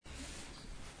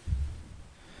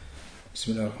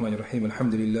بسم الله الرحمن الرحيم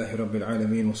الحمد لله رب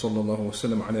العالمين وصلى الله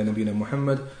وسلم على نبينا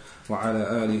محمد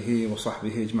وعلى آله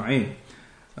وصحبه أجمعين.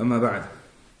 أما بعد,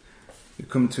 we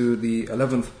come to the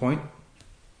 11th point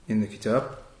in the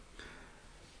kitab.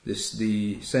 This is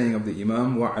the saying of the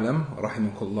Imam, وَعْلَمْ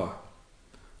رَحِمَكَ اللَّهِ.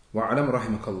 وَعْلَمْ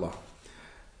رَحِمَكَ اللَّهِ.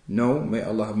 Know, may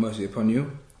Allah have mercy upon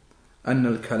you,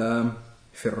 أن الكلام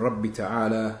في الرب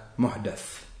تعالى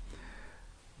محدث.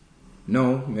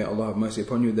 Know, may Allah have mercy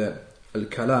upon you, that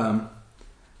al-kalam,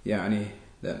 يعني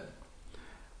that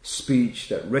speech,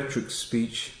 that rhetoric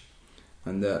speech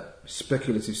and that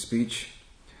speculative speech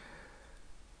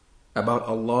about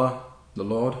Allah, the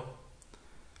Lord,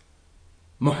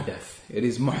 muhdath. It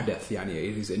is muhdath, يعني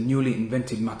it is a newly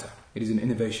invented matter. It is an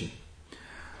innovation.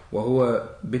 وهو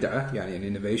بدعة, يعني an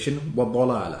innovation.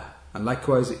 وضلالة, and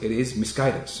likewise it is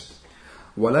misguidance.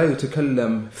 ولا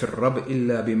يتكلم في الرب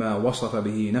إلا بما وصف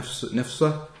به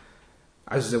نفسه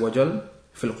عز وجل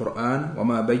في القرآن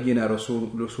وما بين رسول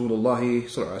الله صلى الله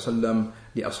عليه وسلم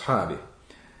لأصحابه.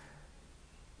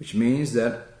 Which means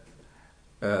that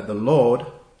the Lord,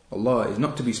 Allah, is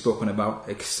not to be spoken about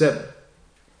except,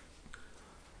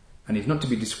 and is not to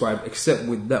be described except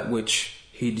with that which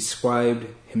He described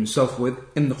Himself with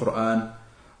in the Quran,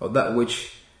 or that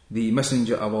which the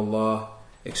Messenger of Allah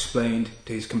explained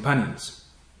to His companions.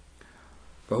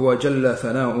 فهو جل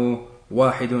ثناؤه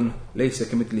واحد ليس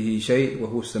كمثله شيء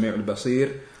وهو السميع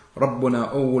البصير.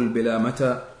 ربنا أول بلا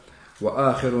متى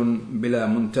وآخر بلا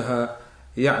منتهى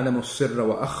يعلم السر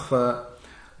وأخفى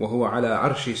وهو على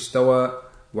عرش استوى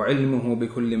وعلمه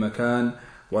بكل مكان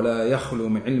ولا يخلو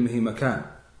من علمه مكان.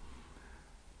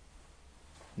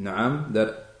 نعم,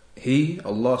 that He,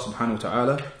 Allah subhanahu wa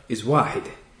ta'ala, is واحد.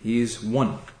 He is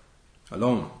one,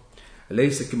 alone.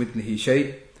 ليس كمثله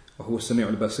شيء وهو السميع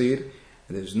البصير.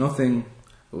 There is nothing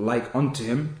like unto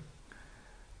Him.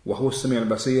 وهو السميع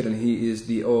البصير, and He is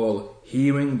the all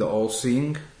hearing, the all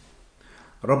seeing.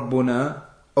 ربنا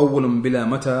أول بلا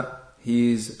متى.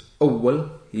 He is أول,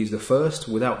 He is the first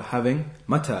without having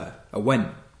متى, a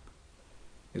when.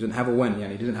 He doesn't have a when,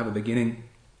 يعني He doesn't have a beginning.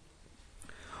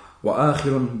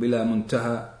 وآخر بلا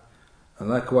منتهى, and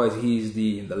likewise He is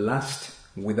the last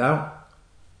without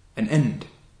an end,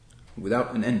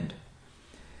 without an end.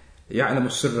 يعلم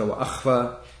السر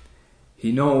وأخفى.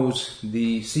 He knows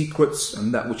the secrets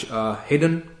and that which are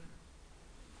hidden.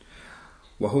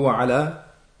 وهو على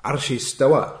عرش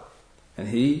استوى, and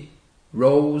He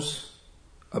rose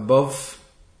above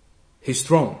His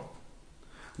throne.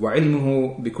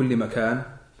 وعلمه بكل مكان,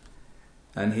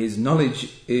 and His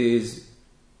knowledge is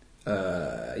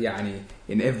يعني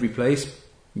in every place,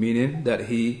 meaning that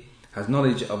He has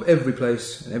knowledge of every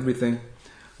place and everything.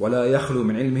 ولا يخلو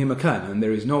من علمه مكان, and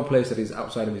there is no place that is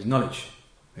outside of His knowledge.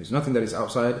 There is nothing that is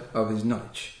outside of His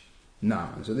knowledge. Now,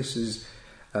 so this is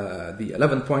the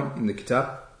 11th point in the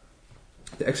kitab.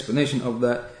 The explanation of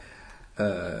that,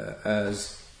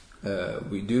 as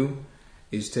we do,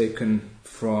 is taken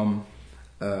from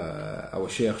our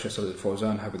Shaykh Salih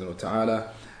al-Fawzan, Hafidhullah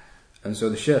Ta'ala. And so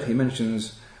the Shaykh, he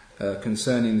mentions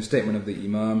concerning the statement of the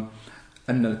Imam,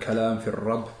 أن الكلام في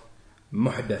الرب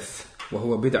محدث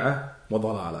وهو بدعة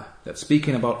وضلالة. That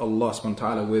speaking about Allah subhanahu wa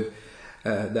ta'ala with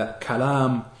that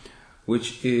kalam,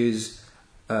 which is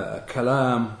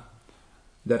kalam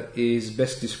that is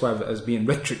best described as being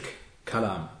rhetoric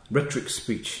kalam, rhetoric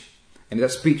speech, and that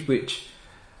speech which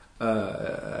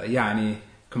يعني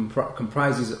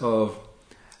comprises of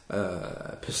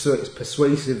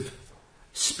persuasive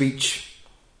speech.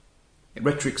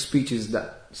 Rhetoric speech is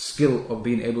that skill of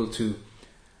being able to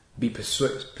be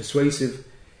persuasive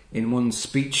in one's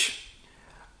speech,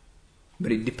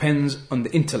 but it depends on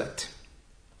the intellect.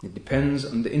 It depends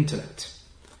on the intellect.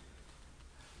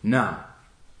 Now,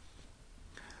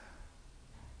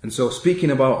 and so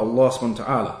speaking about Allah subhanahu wa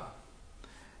ta'ala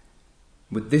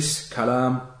with this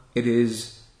kalam, it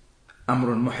is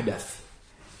amrun muhdath.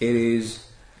 It is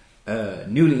a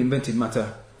newly invented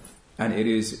matter, and it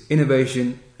is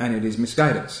innovation, and it is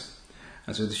misguidance.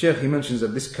 And so the Shaykh, he mentions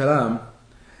that this kalam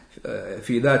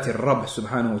في ذات الرب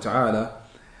سبحانه وتعالى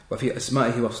وفي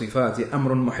أسمائه وصفاته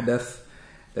أمر محدث,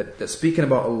 that speaking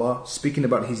about Allah, speaking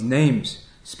about His names,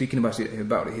 speaking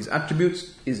about His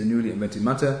attributes is a newly invented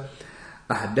matter.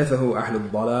 أحدثه أهل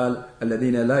الضلال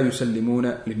الذين لا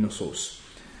يسلمون للنصوص.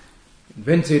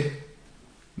 Invented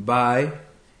by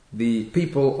the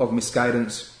people of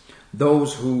misguidance,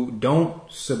 those who don't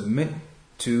submit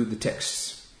to the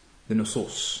texts, the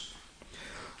nusus.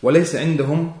 وَلَيْسَ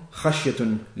عِنْدَهُمْ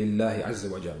خَشْيَةٌ لِلَّهِ عَزَّ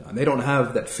وَجَلَّ, and they don't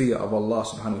have that fear of Allah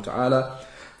subhanahu wa ta'ala.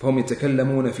 فهم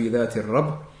يتكلمون في ذات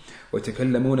الرب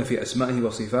ويتكلمون في أسمائه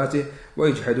وصفاته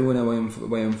ويجحدون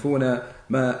وينفون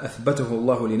ما أثبته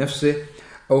الله لنفسه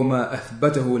أو ما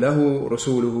أثبته له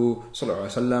رسوله صلى الله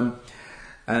عليه وسلم,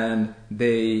 and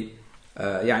they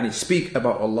يعني speak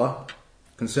about Allah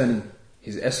concerning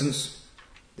His essence,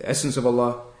 the essence of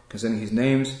Allah, concerning His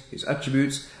names, His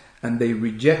attributes, and they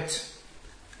reject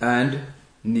and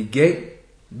negate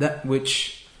that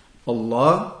which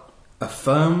Allah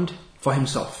affirmed for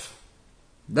Himself.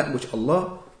 That which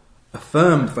Allah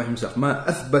affirmed for Himself. ما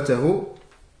أثبته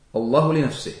الله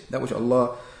لنفسه. That which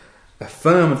Allah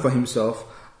affirmed for Himself.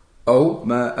 أو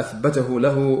ما أثبته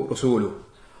له رسوله.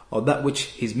 Or that which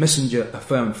His messenger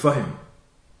affirmed for Him.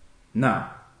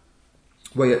 Now,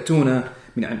 ويأتون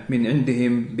من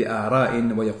عندهم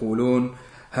بآراء ويقولون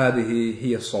هذه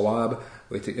هي الصواب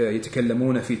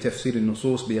ويتكلمون في تفسير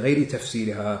النصوص بغير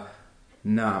تفسيرها.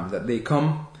 Now, that they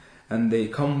come and they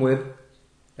come with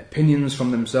opinions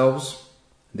from themselves.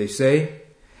 They say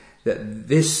that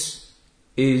this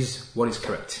is what is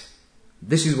correct.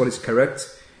 This is what is correct.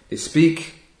 They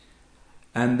speak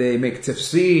and they make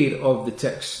tafsir of the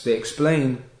text. They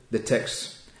explain the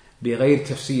text بغير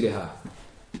تفسيرها,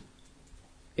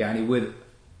 يعني with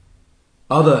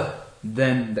other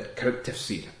than the correct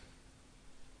tafsir.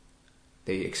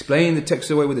 They explain the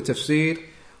text away with the tafsir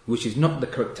which is not the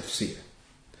correct tafsir.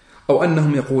 أو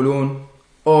أنهم يقولون,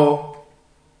 or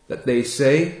that they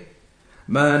say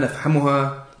ما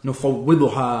نفهمها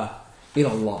نفوضها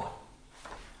إلى الله.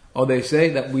 Or they say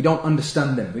that we don't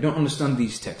understand them. We don't understand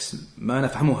these texts. ما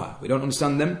نفهمها. We don't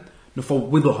understand them.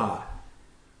 نفوضها.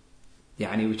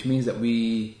 يعني, which means that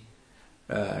we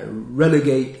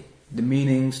relegate the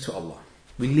meanings to Allah.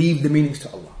 We leave the meanings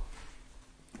to Allah.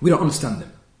 We don't understand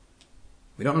them.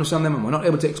 We don't understand them and we're not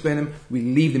able to explain them. We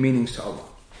leave the meanings to Allah.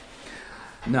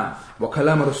 نعم.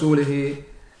 وكلام رسوله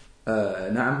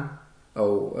نعم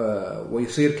أو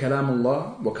ويصير كلام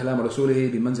الله وكلام رسوله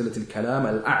بمنزلة الكلام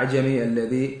الأعجمي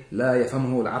الذي لا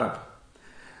يفهمه العرب.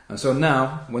 And so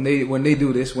now, when they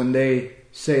do this, when they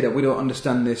say that we don't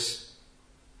understand this,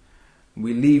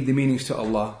 we leave the meanings to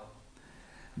Allah,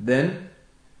 then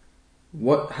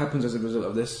what happens as a result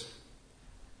of this?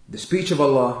 The speech of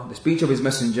Allah, the speech of His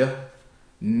Messenger,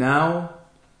 now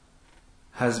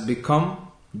has become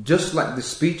just like the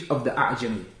speech of the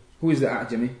A'jami. Who is the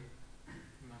A'jami?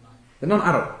 The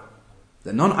non-Arab.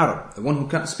 The non-Arab, the one who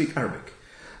can't speak Arabic.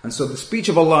 And so the speech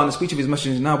of Allah and the speech of His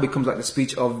Messenger now becomes like the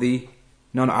speech of the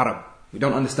non-Arab. We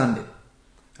don't understand it.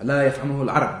 لا يفهمه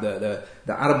العرب.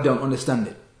 The Arab don't understand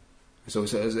it. So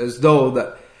it's as though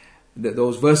that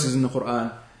those verses in the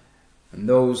Quran and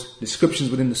those descriptions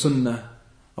within the Sunnah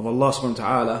of Allah subhanahu wa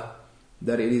ta'ala,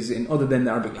 that it is in other than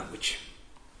the Arabic language.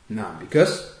 Now,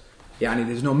 because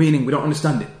there's no meaning, we don't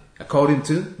understand it, according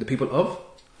to the people of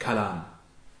Kalam.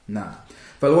 نعم.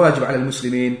 فالواجب على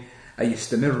المسلمين أن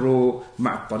يستمروا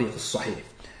مع الطريق الصحيح.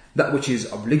 That which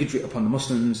is obligatory upon the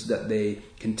Muslims, that they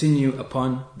continue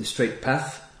upon the straight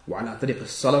path, وعلى طريق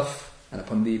السلف, and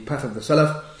upon the path of the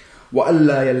Salaf,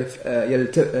 وألا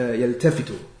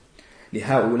يلتفتوا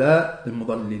لهؤلاء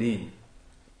المضللين,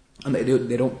 and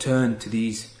they don't turn to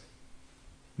these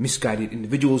misguided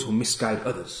individuals who misguide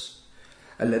others.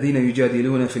 الذين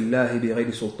يجادلون في الله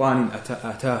بغير سلطان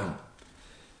آتاهم.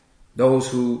 Those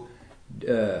who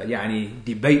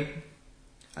debate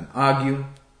and argue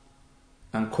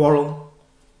and quarrel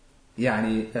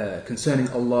concerning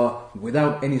Allah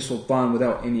without any sultan,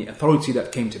 without any authority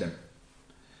that came to them.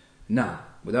 Now,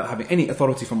 without having any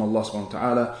authority from Allah subhanahu wa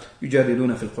ta'ala,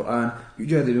 يجادلون في القرآن,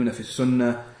 يجادلون في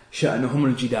السنة,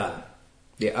 شأنهم الجدال.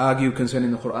 They argue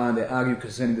concerning the Quran, they argue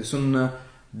concerning the Sunnah.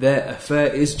 Their affair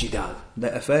is jidal.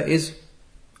 Their affair is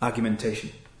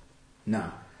argumentation.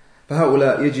 Now,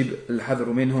 فهؤلاء يجب الحذر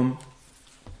منهم.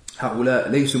 هؤلاء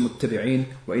ليسوا متبعين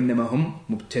وإنما هم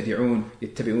مبتدعون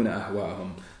يتبعون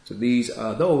أهواءهم. So these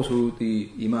are those who the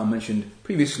Imam mentioned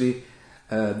previously,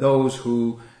 those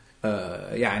who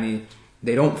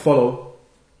they don't follow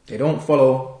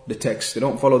the text, they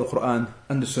don't follow the Quran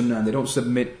and the Sunnah, and they don't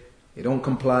submit, they don't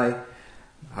comply.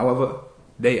 However,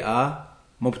 they are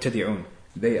mubtadi'un,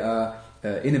 they are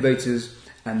innovators,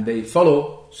 and they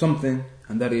follow something,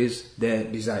 and that is their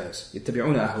desires.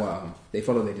 يتبعون أهواءهم. They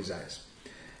follow their desires.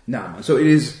 Now, so it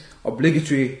is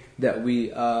obligatory that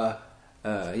we are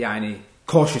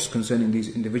cautious concerning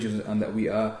these individuals, and that we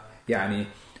are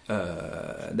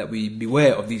that we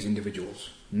beware of these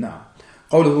individuals. Now,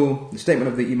 قوله, the statement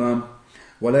of the Imam,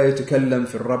 ولا يتكلم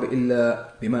في الرب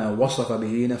إلا بما وصف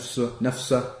به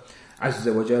نفسه عز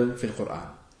وجل في القرآن.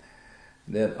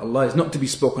 That Allah is not to be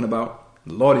spoken about,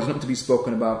 the Lord is not to be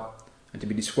spoken about and to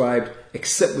be described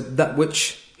except with that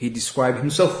which He described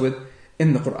Himself with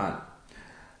in the Quran.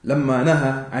 لما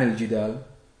نهى عن الجدال,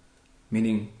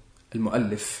 meaning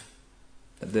المؤلف,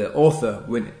 the author,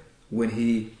 when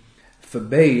he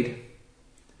forbade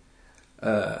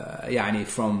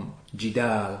from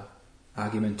jidal,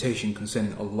 argumentation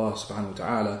concerning Allah subhanahu wa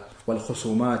ta'ala,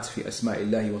 والخصومات في أسماء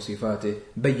الله وصفاته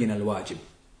بين الواجب.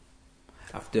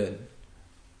 After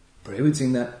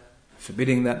prohibiting that,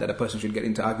 forbidding that a person should get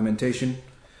into argumentation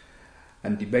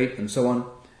and debate and so on,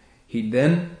 he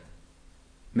then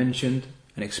mentioned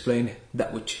and explained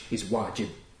that which is wajib,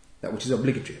 that which is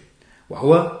obligatory.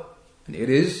 وهو, and it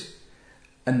is,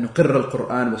 أن نقر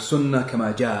القرآن والسنة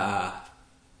كما جاء,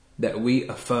 that we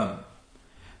affirm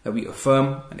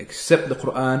and accept the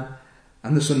Quran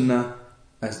and the Sunnah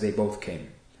as they both came.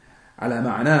 على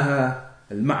معناها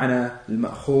المعنى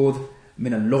المأخوذ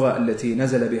من اللغة التي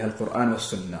نزل بها القرآن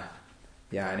والسنة.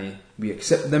 We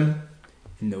accept them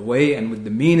in the way and with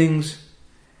the meanings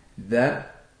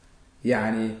that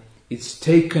it's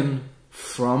taken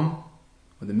from,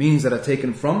 or the meanings that are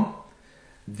taken from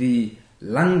the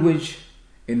language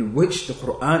in which the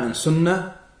Quran and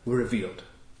Sunnah were revealed.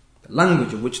 The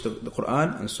language of which the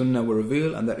Quran and Sunnah were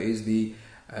revealed, and that is the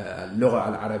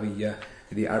اللغة العربية,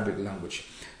 the Arabic language.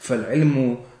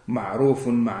 فالعلم معروف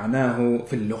معناه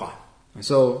في اللغة. And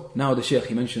so now the Shaykh,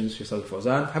 he mentions, Shaykh Salih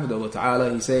Fawzan, Hafidhullah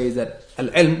Ta'ala, he says that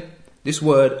al-ilm, this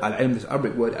word, al-ilm, this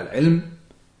Arabic word, al-ilm,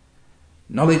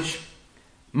 knowledge,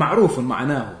 معروف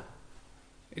معناه.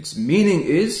 Its meaning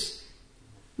is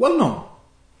well known.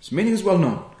 Its meaning is well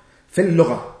known. في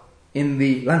اللغة, in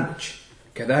the language.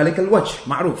 كذلك الوجه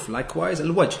معروف. Likewise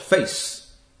الوجه,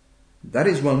 face. That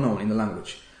is well known in the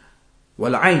language.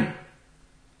 والعين,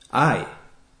 eye.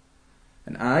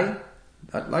 An eye,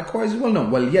 that likewise is well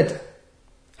known. واليد,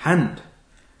 hand.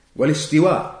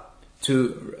 والاستواء,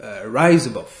 to rise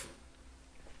above.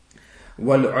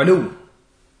 والعلو,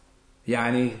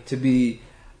 to be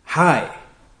high.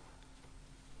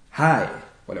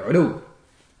 والعلو,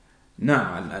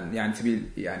 نعم, and to be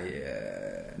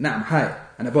نعم, high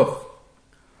and above.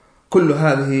 كل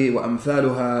هذه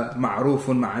وأمثالها معروف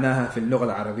معناها في اللغة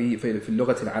العربية في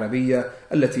اللغة العربية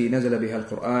التي نزل بها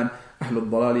القرآن. أهل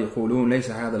الضلال يقولون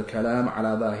ليس هذا الكلام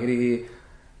على ظاهره.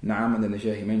 نعم, and then the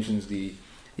Shaykh mentions the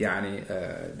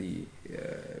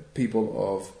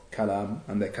people of Kalam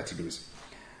and their categories.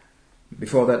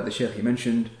 Before that, the Shaykh, he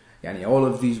mentioned all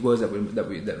of these words that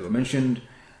were mentioned,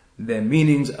 their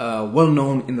meanings are well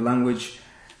known in the language,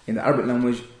 in the Arabic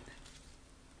language,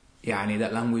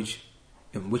 that language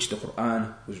in which the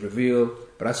Quran was revealed.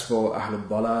 But as for Ahlul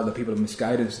Dhalal, the people of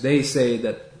misguidance, they say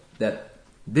that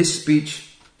this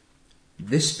speech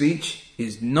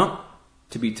is not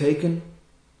to be taken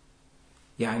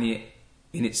in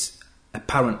its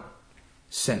apparent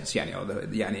sense, from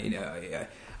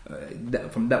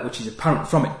that which is apparent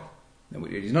from it.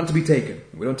 It is not to be taken.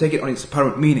 We don't take it on its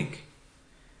apparent meaning.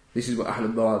 This is what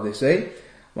Ahlul Dhalal, they say.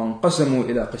 وَانْقَسَمُوا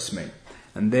إِلَىٰ قِسْمَيْنِ,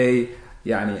 and they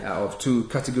are of two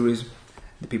categories.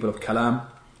 The people of Kalam,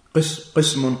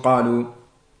 قِسْمٌ قَالُوا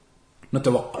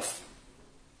نَتَوَقَّفْ,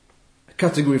 a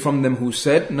category from them who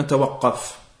said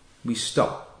نَتَوَقَّفْ, we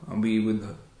stop and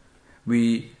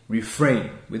we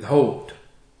refrain, withhold.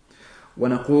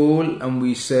 وَنَقُولْ, and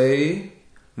we say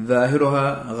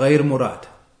ظَاهِرُهَا غَيْرْ مُرَادٍ,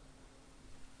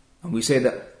 and we say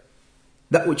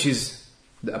that which is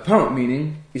the apparent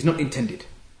meaning is not intended.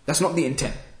 That's not the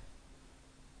intent.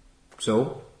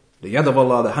 So the yad of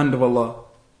Allah, the hand of Allah,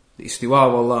 the istiwa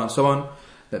of Allah, and so on,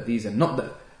 that these are not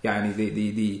the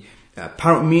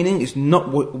apparent meaning is not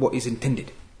what is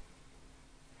intended.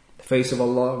 The face of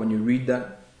Allah, when you read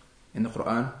that in the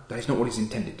Quran, that is not what is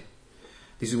intended.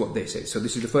 This is what they say. So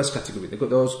this is the first category. They've got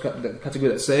the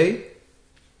category that say,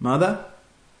 ماذا?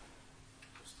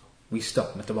 We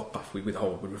stop, نتوقف, we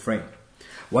withhold, we refrain.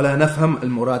 ولا نفهم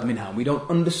المراد منها, we don't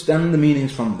understand the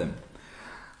meanings from them.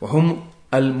 وهم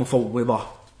المفوضة,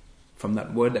 from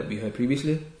that word that we heard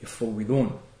previously,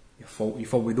 يفوضون,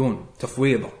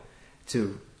 تفويض,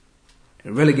 to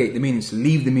relegate the meanings, to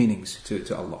leave the meanings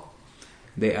to Allah.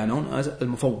 They are known as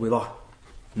المفوضة.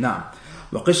 نعم.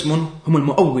 وقسم هم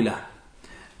المؤولة,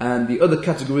 and the other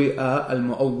category are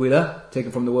المؤولة,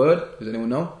 taken from the word, does anyone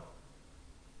know?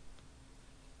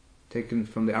 Taken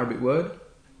from the Arabic word?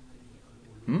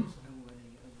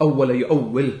 أول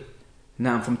يؤول.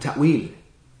 نعم, from ta'wil,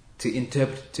 to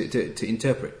interpret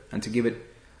and to give it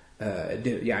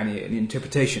an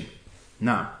interpretation.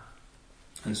 نعم.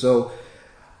 And so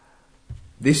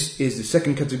this is the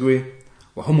second category.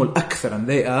 وهم الأكثر, and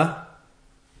they are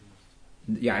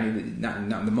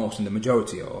not the most and the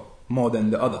majority, or more than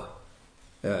the other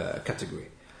category.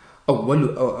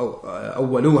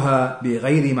 أولوها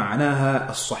بغير معناها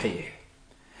الصحيح,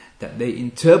 that they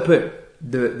interpret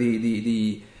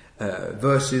the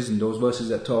verses, and those verses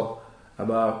that talk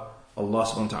about Allah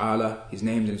subhanahu wa ta'ala, His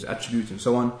names and His attributes and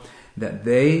so on, that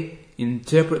they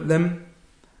interpret them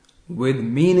with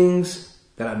meanings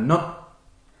that are not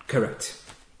correct.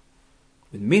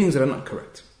 With meanings that are not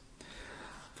correct.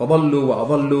 فضلوا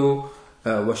وأضلوا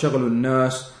وشغلوا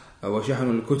الناس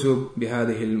وشحنوا الكتب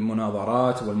بهذه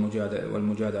المناظرات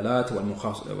والمجادلات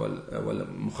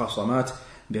والمخاصمات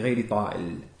بغير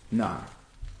طائل. نعم.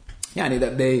 يعني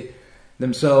that they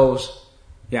themselves,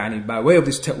 يعني by way of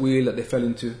this ta'wil that they fell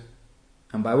into,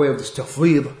 and by way of this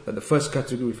tafweed that the first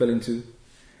category fell into,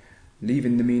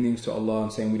 leaving the meanings to Allah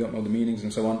and saying we don't know the meanings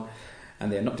and so on,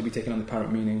 and they are not to be taken on the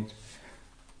apparent meanings.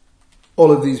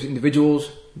 All of these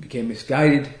individuals became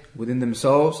misguided within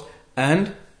themselves,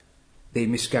 and they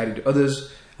misguided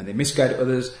others, and they misguided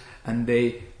others, and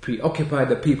they preoccupied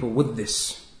the people with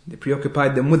this. They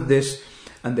preoccupied them with this,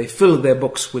 and they filled their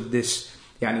books with this,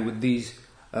 يعني with these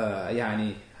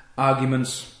يعني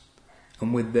arguments,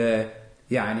 and with their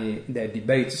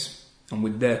debates, and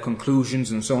with their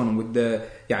conclusions and so on, and with their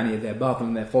يعني their batil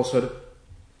and their falsehood.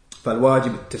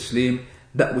 فالواجب التسليم,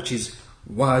 that which is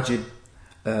wajib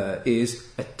is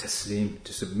at-taslim,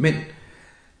 to submit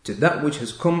to that which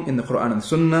has come in the Quran and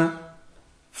Sunnah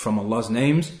from Allah's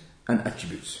names and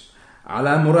attributes.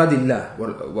 على مراد الله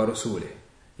ورسوله,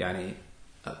 يعني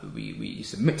we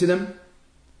submit to them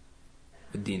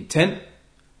with the intent,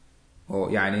 or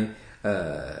يعني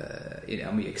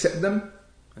and we accept them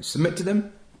and submit to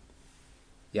them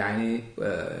يعني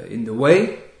in the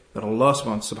way that Allah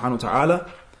subhanahu wa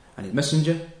ta'ala and His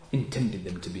Messenger intended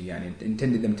them to be, يعني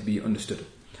intended them to be understood.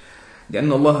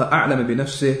 لأن الله أعلم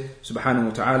بنفسه سبحانه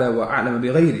وتعالى وأعلم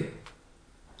بغيره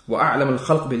وأعلم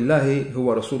الخلق بالله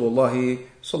هو رسول الله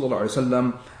صلى الله عليه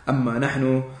وسلم أما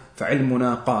نحن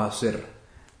فعلمنا قاصر.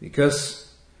 Because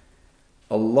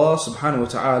Allah subhanahu wa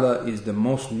ta'ala is the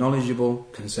most knowledgeable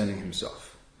concerning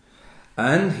Himself,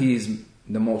 and He is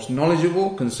the most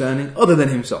knowledgeable concerning other than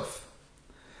Himself.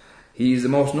 He is the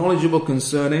most knowledgeable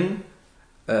concerning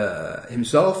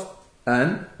Himself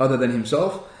and other than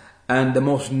Himself, and the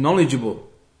most knowledgeable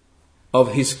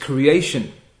of His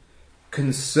creation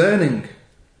concerning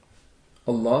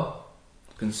Allah,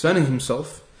 concerning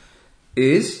Himself,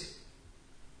 is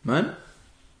man?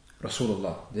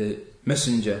 Rasulullah, the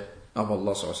Messenger of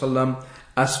Allah sallallahu alaihi wasallam.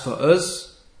 As for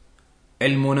us,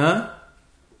 ilmuna,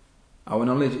 our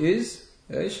knowledge is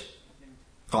ايش؟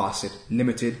 قاصر,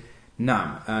 limited.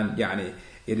 نعم, and يعني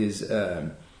it is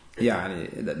يعني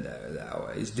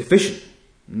is deficient.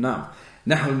 نعم.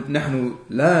 نحن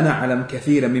لا نعلم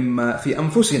كثيرا مما في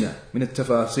أنفسنا من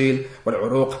التفاصيل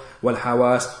والعروق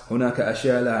والحواس. هناك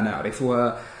أشياء لا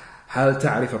نعرفها. هل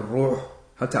تعرف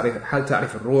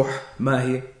الروح ما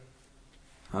هي؟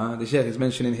 The Shaykh is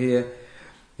mentioning here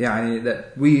يعني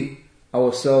that we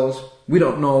ourselves, we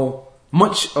don't know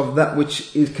much of that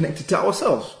which is connected to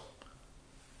ourselves,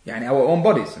 يعني our own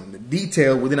bodies and the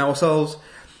detail within ourselves,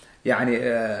 يعني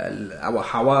our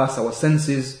hawas, our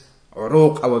senses,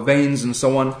 عروق, our veins and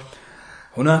so on.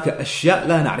 هناك أشياء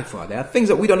لا نعرفها. There are things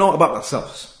that we don't know about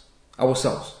ourselves.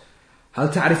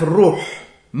 هل تعرف الروح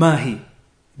ما هي?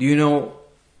 Do you know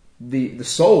the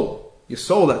soul, your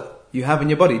soul that you have in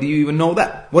your body? Do you even know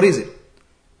that? What is it?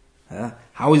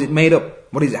 How is it made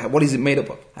up? What is it made up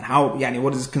of? And how, يعني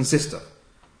what does it consist of?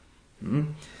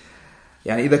 يعني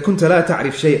إذا كنت لا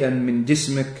تعرف شيئا من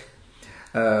جسمك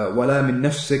ولا من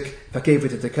نفسك فكيف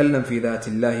تتكلم في ذات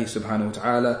الله سبحانه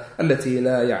وتعالى التي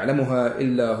لا يعلمها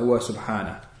إلا هو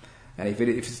سبحانه. And if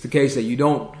it's the case that you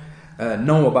don't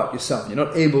know about yourself, you're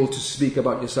not able to speak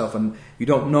about yourself, and you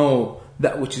don't know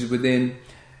that which is within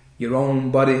your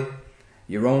own body,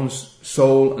 your own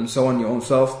soul and so on, your own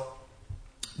self,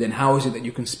 then how is it that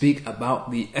you can speak about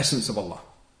the essence of Allah?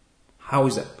 How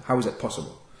is that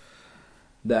possible?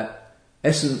 That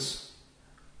essence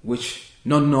which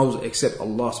none knows except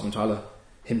Allah subhanahu wa ta'ala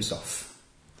Himself.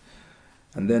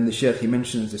 And then the Shaykh, he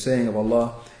mentions the saying of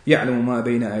Allah, يَعْلَمُ مَا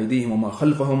بَيْنَ أَيْدِيهِمْ وَمَا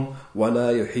خَلْفَهُمْ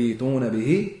وَلَا يُحِيطُونَ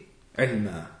بِهِ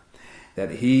عِلْمًا.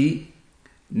 That He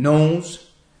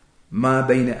knows مَا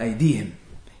بَيْنَ أَيْدِيهِمْ.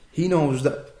 He knows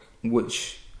that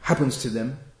which happens to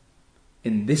them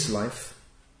in this life,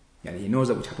 and He knows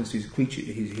that which happens to His creatures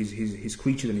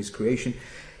and His creation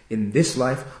in this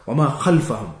life, وَمَا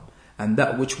خَلْفَهُمْ, and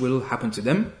that which will happen to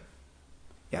them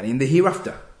يعني in the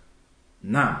hereafter.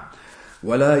 نعم.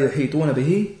 وَلَا يُحِيطُونَ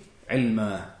بِهِ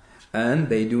عِلْمًا, and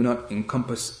they do not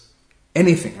encompass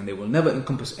anything, and they will never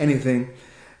encompass anything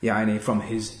يعني from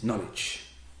His knowledge.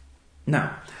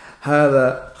 نعم.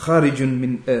 هذا خارج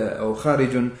من أو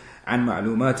خارج عن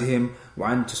معلوماتهم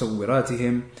وعن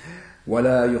تصوراتهم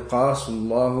ولا يقاس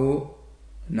الله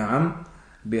نعم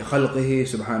بخلقه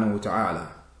سبحانه وتعالى.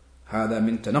 هذا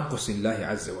من تنقص الله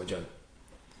عز وجل.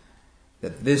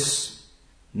 that this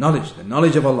knowledge, the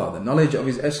knowledge of Allah, the knowledge of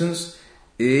His essence,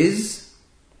 is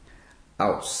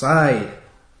outside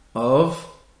of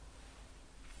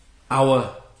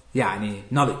our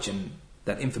knowledge and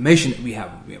that information that we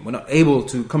have. We're not able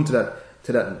to come to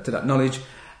that knowledge,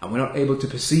 and we're not able to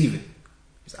perceive it.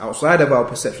 It's outside of our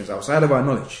perceptions, outside of our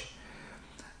knowledge.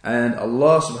 And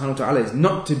Allah subhanahu wa ta'ala is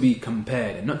not to be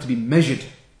compared and not to be measured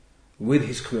with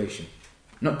His creation.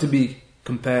 Not to be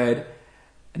compared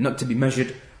and not to be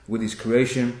measured with His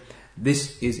creation.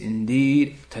 This is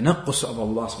indeed tanaqqus of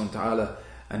Allah subhanahu wa ta'ala,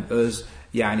 and us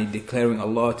declaring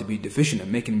Allah to be deficient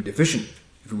and making Him deficient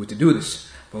if we were to do this.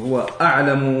 فَهُوَ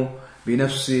أَعْلَمُ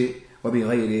بِنَفْسِ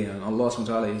وَبِغَيْرِهِ. And Allah subhanahu wa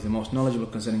ta'ala is the most knowledgeable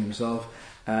concerning Himself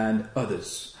and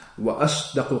others.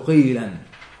 وَأَصْدَقُ قِيلًا.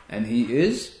 And He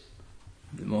is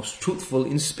the most truthful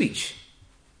in speech.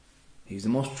 He is the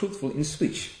most truthful in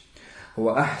speech.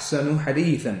 وَأَحْسَنُ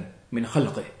حَدِيثًا مِنْ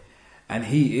خَلْقِهِ. And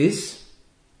He is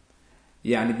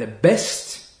the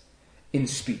best in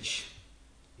speech.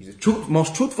 He's the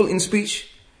most truthful in speech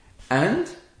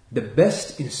and the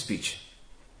best in speech.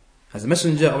 As the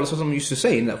Messenger of Allah used to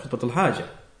say in that Khutbat al-Hajah,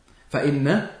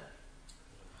 فَإِنَّ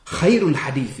خَيْرُ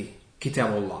الْحَدِيثِ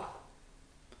كِتَابُ اللَّهِ.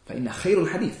 فإن خير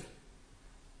الحديث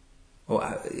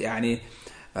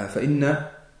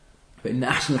فإن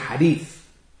أحسن الحديث,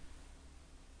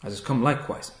 as it's come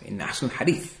likewise, فإن أحسن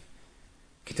الحديث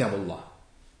كتاب الله.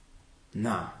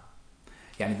 Now,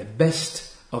 the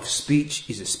best of speech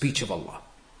is the speech of Allah.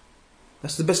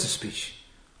 That's the best of speech.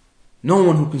 No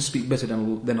one who can speak better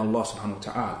than Allah subhanahu wa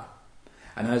ta'ala.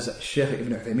 And as Shaykh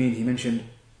Ibn Uthaymeen, he mentioned,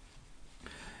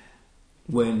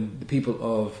 when the people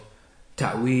of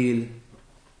Ta'wil,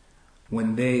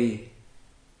 when they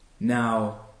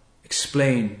now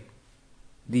explain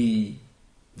the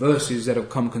verses that have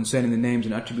come concerning the names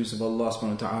and attributes of Allah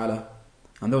subhanahu wa ta'ala,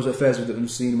 and those affairs with the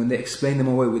unseen, when they explain them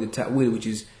away with the ta'wil, which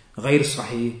is غير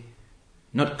sahih,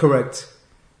 not correct,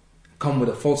 come with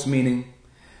a false meaning,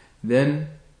 then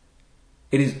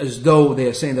it is as though they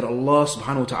are saying that Allah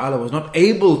subhanahu wa ta'ala was not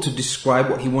able to describe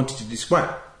what He wanted to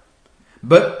describe.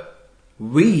 But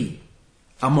we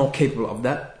are more capable of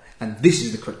that, and this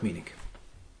is the correct meaning.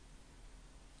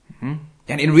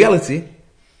 And in reality,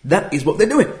 that is what they're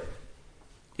doing.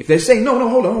 If they're saying, no,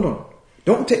 hold on.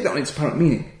 Don't take that on its apparent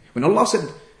meaning. When Allah said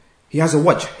He has a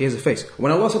wajh, He has a face.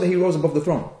 When Allah said that He rose above the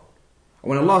throne.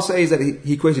 When Allah says that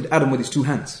He created Adam with His two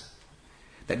hands.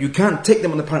 That you can't take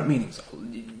them on the apparent meanings.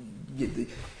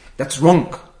 That's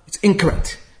wrong. It's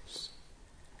incorrect.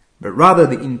 But rather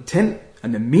the intent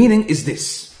and the meaning is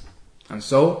this. And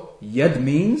so, yad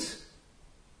means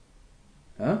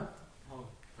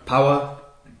power,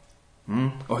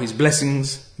 or His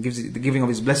blessings, the giving of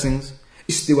His blessings.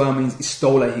 Istiwa means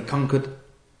istola, He conquered,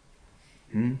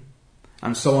 and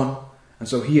so on. And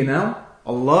so here now,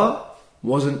 Allah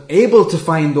wasn't able to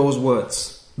find those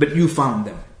words, but you found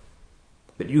them.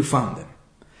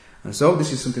 And so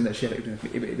this is something that Shaykh Ibn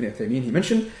Uthaymeen, he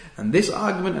mentioned, and this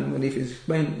argument, and when he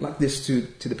explained like this to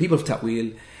the people of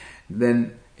Ta'wil,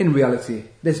 then in reality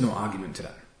there's no argument to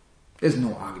that. There's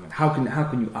no argument. How can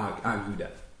you argue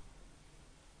that?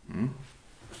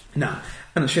 Now,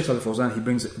 and Shaykh al-Fawzan, he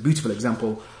brings a beautiful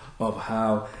example of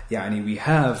how we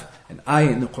have an ayah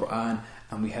in the Quran,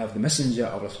 and we have the Messenger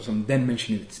of Rasulullah then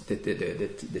mentioning the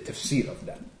tafsir of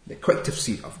that, the correct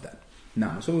tafsir of that.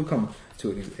 Now, so we'll come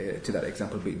to that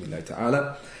example, bi'idhnillah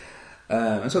ta'ala.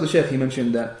 And so the Shaykh, he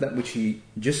mentioned that which he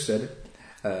just said,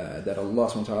 that Allah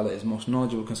subhanahu wa ta'ala is most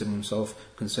knowledgeable concerning Himself,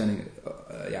 concerning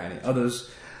others,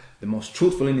 the most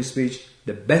truthful in His speech,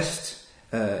 the best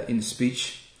in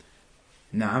speech.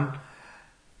 Naam,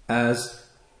 as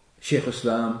Shaykh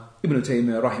Islam Ibn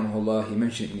Taymiyyah rahimahullah, he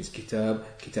mentioned in his Kitab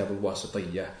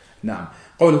al-Wasitiyyah. Naam,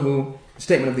 قوله, the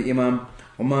statement of the Imam,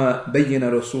 وَمَا بَيَّنَ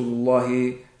رَسُولُ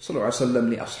اللَّهِ صلى الله عليه وسلم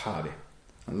لأصحابه.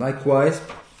 And likewise,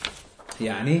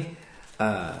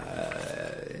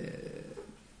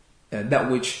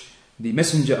 that which the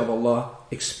Messenger of Allah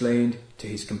explained to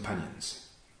his companions.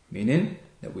 Meaning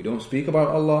that we don't speak about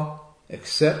Allah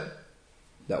except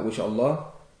that which Allah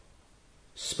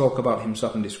spoke about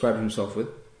Himself and described Himself with,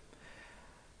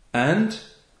 and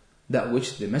that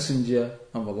which the Messenger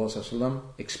of Allah ﷺ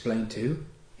explained to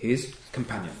his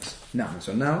companions. Now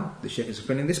the Shaykh is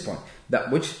explaining this point,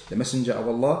 that which the Messenger of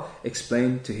Allah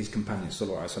explained to his companions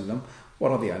sallallahu alaihi wasallam wa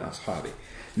radiya an ashabi.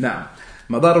 Now,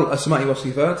 madar al-asma'i wa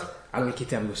sifat ala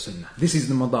al-kitab wa sunnah. This is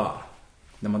the madar.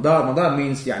 The madar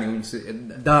means dar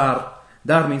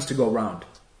means to go round.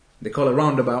 They call it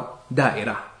roundabout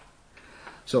da'ira.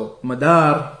 So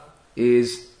madar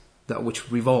is that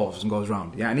which revolves and goes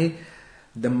round.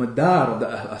 The madar of the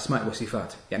asma' wa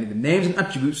sifat, the names and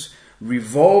attributes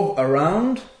revolve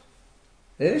around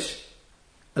إيش؟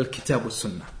 الكتاب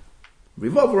والسنة.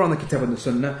 Revolve around the Kitab and the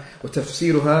Sunnah.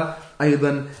 وتفسيرها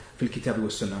أيضا في الكتاب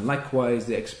والسنة. Likewise,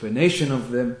 the explanation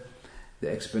of them, the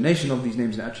explanation of these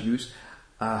names and attributes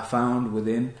are found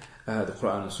within the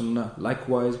Quran and Sunnah.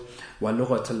 Likewise,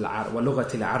 وَلُغَةِ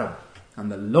الْعَرَبِ,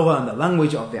 and the lugha and the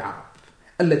language of the Arab.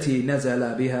 التي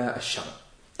نزل بها الشرع.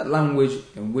 That language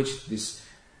in which this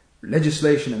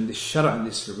legislation and this shara and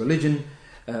this religion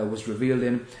was revealed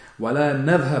in. ولا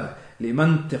نذهب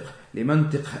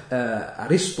لمنطق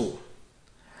أرسطو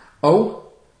أو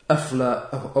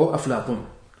أفلاطون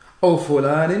أو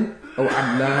فلان أو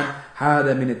علان.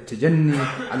 هذا من التجني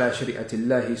على شريعة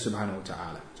الله سبحانه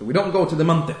وتعالى. So we don't go to the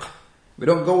mantiq. We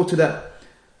don't go to that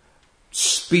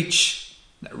speech,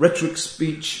 that rhetoric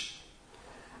speech,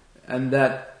 and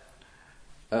that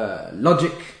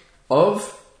logic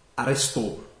of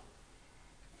Aristotle.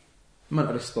 Man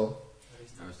Aristotle?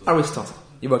 Aristotle.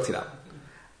 You worked it out.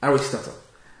 Aristotle.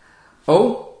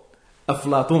 أو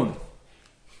أفلاطون.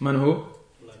 من هو؟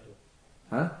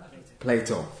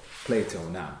 Plato.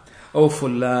 Now. أو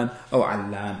فلان أو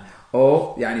علان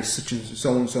أو يعني such and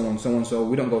so and so and so and so.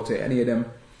 We don't go to any of them.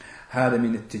 هذا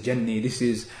من التجني. This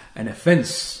is an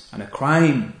offense and a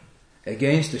crime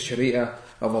against the Sharia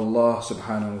of Allah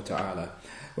subhanahu wa ta'ala.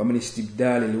 ومن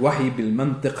استبدال الوحي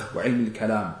بالمنطق وعلم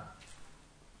الكلام.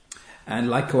 And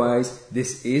likewise,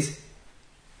 this is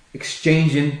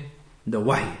exchanging the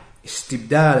wahy.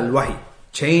 Istibdal al-wahy.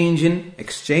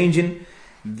 Exchanging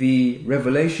the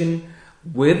revelation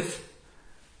with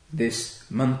this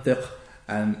mantiq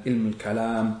and ilm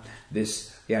al-kalam,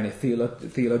 this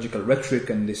theological rhetoric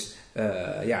and this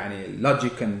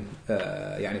logic and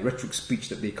rhetoric speech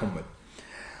that they come with.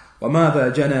 وماذا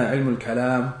جنى علم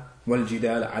الكلام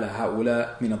والجدال على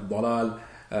هؤلاء من الضلال.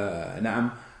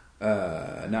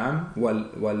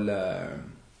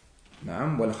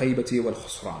 نعم والخيبة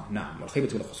والخسران.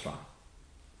 والخيبة والخسران.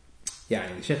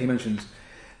 The Shaykh mentions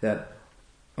that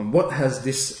what has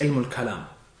this ilm al-kalam,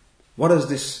 what is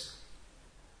this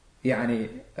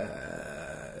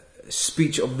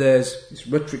speech of theirs, this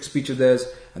rhetoric speech of theirs,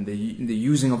 and the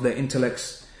using of their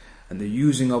intellects and the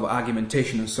using of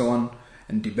argumentation and so on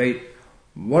and debate,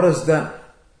 what has that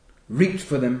reaped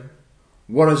for them?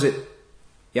 What has it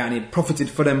profited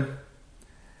for them,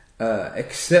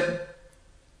 except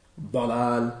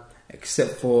dalal,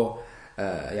 except for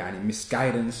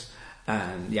misguidance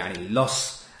and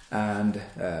loss and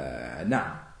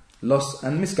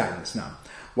misguidance.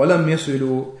 ولم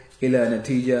يصلوا إلى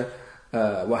نتيجة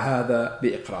وهذا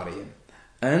بإقرارهم.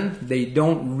 And they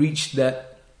don't reach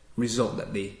that result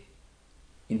that they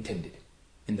intended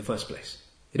in the first place.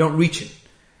 They don't reach it.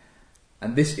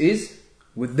 And this is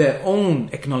with their own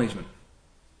acknowledgement.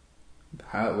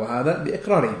 وهذا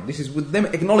بإقرارهم. This is with them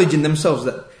acknowledging themselves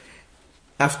that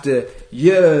after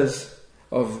years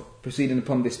of proceeding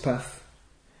upon this path,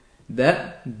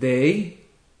 that they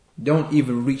don't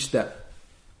even reach that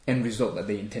end result that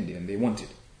they intended and they wanted.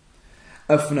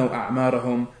 أفنوا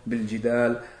أعمارهم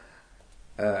بالجدال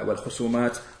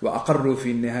والخصومات وأقروا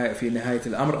في نهاية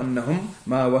الأمر أنهم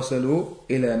ما وصلوا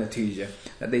إلى نتيجة.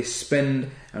 That they spend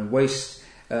and waste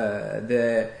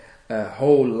their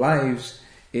whole lives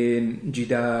in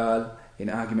jidal, in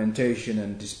argumentation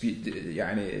and dispute,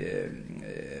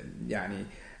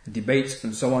 debates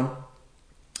and so on,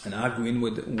 and arguing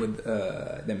with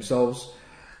themselves.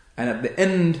 And at the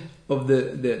end of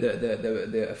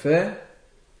the affair,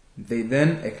 they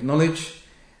then acknowledge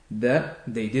that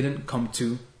they didn't come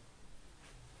to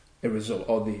a result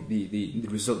or the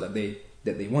result that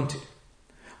they wanted.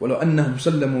 ولو أنهم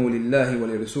سلموا لله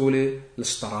ولرسوله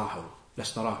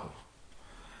لاستراحوا.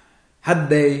 Had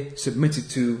they submitted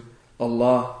to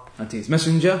Allah and to His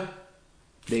Messenger,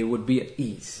 they would be at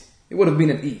ease. It would have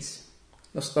been at ease.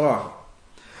 لاستراحوا.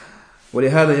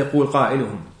 ولهذا يقول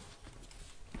قائلهم.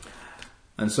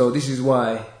 And so this is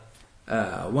why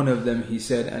one of them, he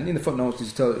said, and in the footnote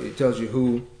it tells you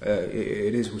who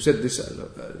it is who said this,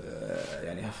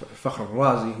 Fakhr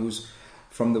al-Razi, who's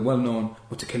from the well-known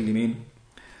متكلمين,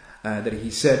 that he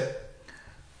said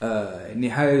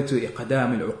نهاية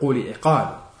إقدام العقول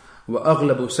إقال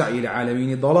وأغلب سعي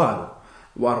العالمين ضلال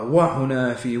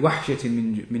وأرواحنا في وحشة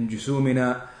من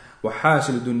جسومنا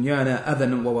وحاصل دنيانا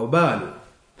أذى ووبال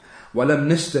ولم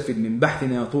نستفد من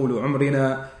بحثنا طول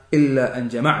عمرنا إلا أن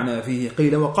جمعنا فيه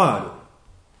قيل وقالوا.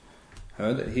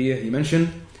 Here he mentioned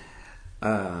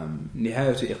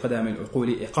نهاية إقدام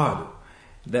العقول إقال,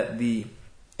 that the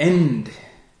end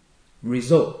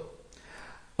result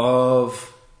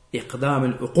of إقدام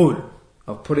العقول,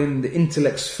 of putting the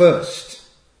intellects first,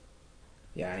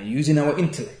 using our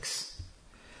intellects,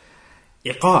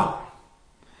 إقال.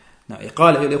 Now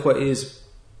إقال is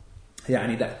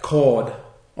يعني that cord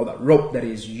or that rope that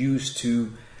is used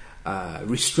to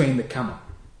restrain the camel,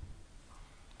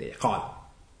 the iqal.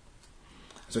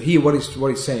 So here what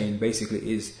he's saying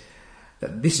basically is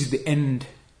that this is the end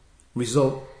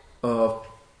result of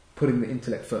putting the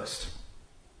intellect first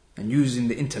and using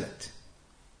the intellect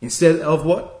instead of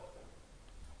what?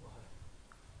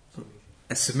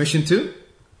 A submission to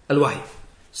al-wahy,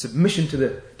 submission to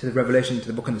the revelation, to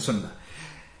the book and the sunnah.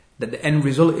 That the end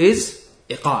result is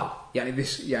iqal.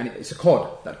 It's a cord,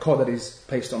 that cord that is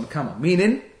placed on the camel,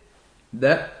 meaning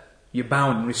that you're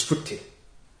bound and restricted.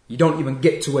 You don't even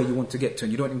get to where you want to get to,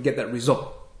 and you don't even get that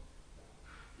result.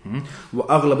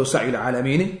 وَأَغْلَبُ سَعْيِ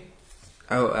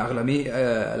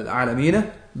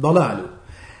الْعَالَمِينَ ضَلَالُ.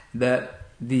 That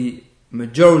the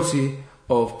majority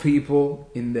of people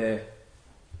in their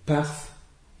path,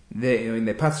 in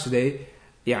their paths today,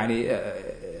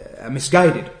 are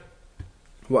misguided.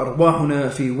 وأرواحنا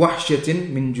في وحشة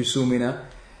من جسومنا,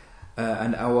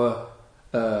 and our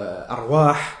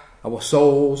arwah, our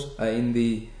souls, in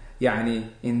the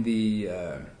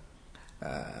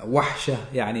wahsha,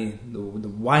 the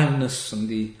wildness and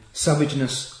the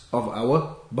savageness of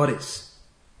our bodies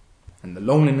and the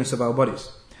loneliness of our bodies.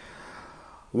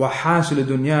 وحاصل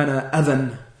دنيانا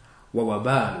أذى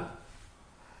ووبال.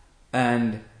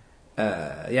 And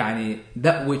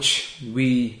that which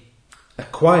we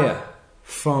acquire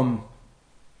from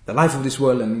the life of this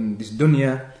world and in this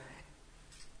dunya,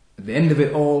 at the end of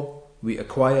it all, we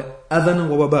acquire أذى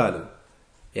ووبال,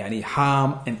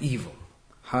 harm and evil.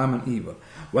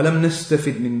 ولم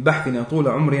نستفد من بحثنا طول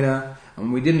عمرنا,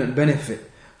 and we didn't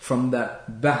benefit from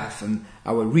that bahth and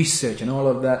our research and all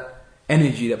of that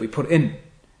energy that we put in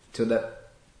to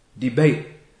that debate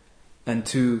and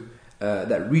to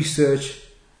that research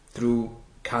through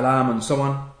kalam and so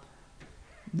on,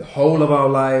 the whole of our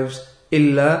lives,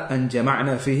 إلا أن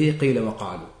جمعنا فيه قيل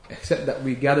وقالوا, except that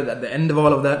we gathered at the end of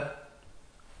all of that,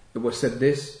 it was said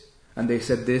this and they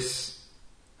said this,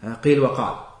 قيل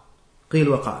وقال.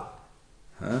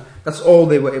 That's all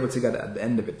they were able to get at the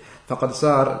end of it. فقد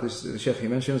صار, the Shaykh he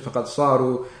mentions, فقد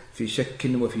صاروا في شك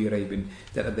وفي ريب,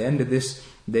 that at the end of this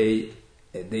they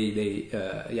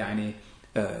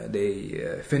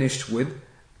finished with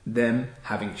them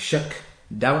having shak,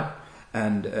 doubt,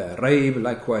 and ريب,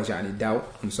 likewise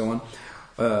doubt, and so on.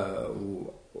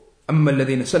 أما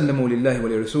الذين سلموا لله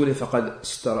ولرسوله فقد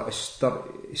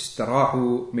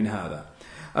استراحوا من هذا.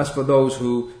 As for those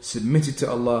who submitted to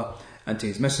Allah and to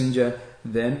His Messenger,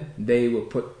 then they were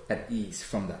put at ease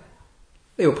from that.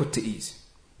 They were put to ease.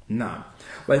 نعم.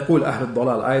 ويقول أهل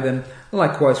الضلال أيضا,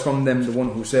 likewise from them the one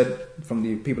who said, from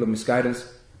the people of misguidance,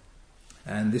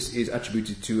 and this is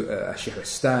attributed to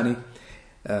Shahrastani,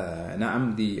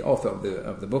 نعم, the author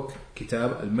of the book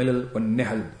كتاب الملل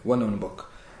والنحل, well-known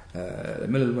book,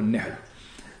 الملل والنحل.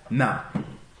 Now,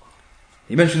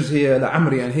 he mentions here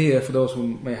Amri, and here for those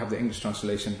who may have the English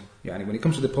translation, when it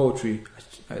comes to the poetry,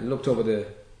 I looked over the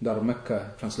Dar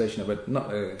Mecca translation of it,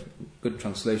 not a good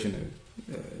translation,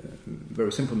 a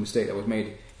very simple mistake that was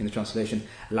made in the translation.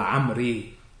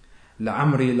 لعمري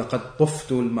لقد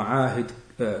طفت المعاهد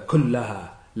كلها.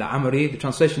 لعمري, the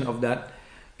translation of that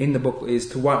in the book is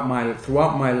throughout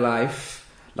my life,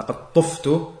 لقد طفت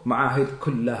معاهد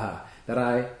كلها, that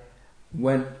I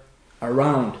went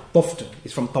around. طفت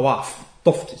is from tawaf.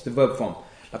 طفت is the verb form.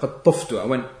 لقد طفت, I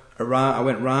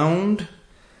went round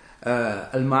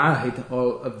al-ma'ahid,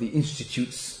 all of the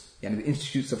institutes, the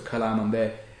institutes of kalam, and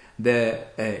their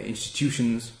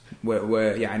institutions where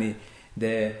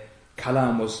their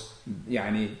kalam was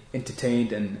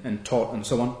entertained and taught and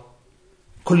so on.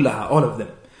 كلها, all of them.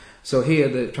 So here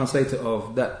the translator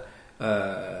of that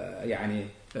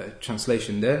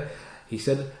translation there, he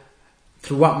said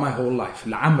throughout my whole life,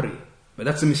 لعمري, but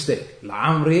that's a mistake.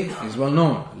 لعمري is well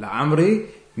known. لعمري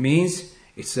means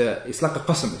it's like a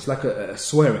qasam, it's like a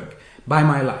swearing, by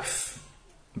my life.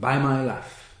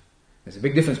 There's a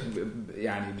big difference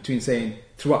between saying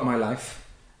throughout my life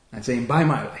and saying by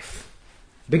my life.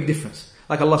 Big difference.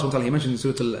 Like Allah subhanahu wa ta'ala, He mentioned in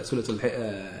Surah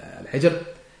Al-Hijr,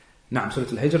 Surah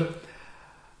Al-Hijr,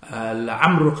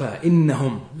 لعمرك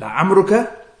إنهم,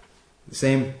 لعمرك, the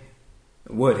same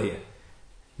word here,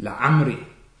 لعمري,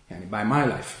 by my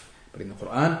life. But in the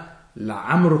Quran,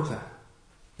 لعمرك,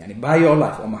 by your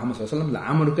life, O Muhammad sallallahu alaihi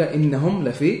wasallam, لعمرك إنهم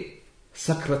لفي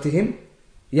سكرتهم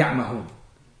يعمهون.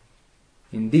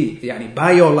 Indeed,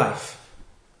 by your life,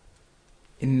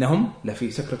 إنهم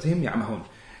لفي سكرتهم يعمهون,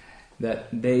 that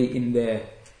they in their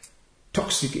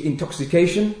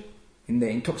intoxication,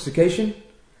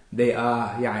 they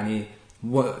are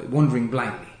wandering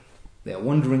blindly. They are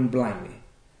wandering blindly.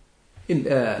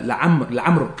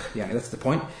 لعمرك يعني that's the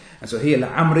point. And so here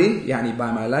لعمري يعني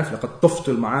by my life لقد طفت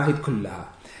المعاهد كلها.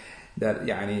 That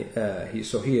يعني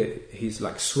so here he's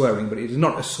like swearing, but it is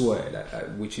not a swear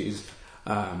which is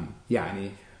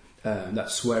يعني that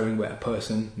swearing where a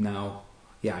person now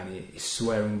يعني is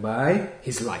swearing by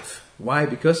his life. Why?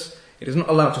 Because it is not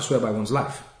allowed to swear by one's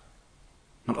life.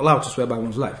 Not allowed to swear by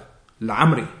one's life.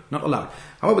 لعمري, not allowed.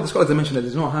 However, the scholars have mentioned that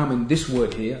there's no harm in this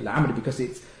word here, لعمري, because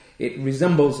it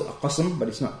resembles a qasm, but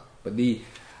it's not. And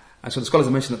so the scholars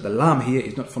have mentioned that the lam here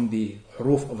is not from the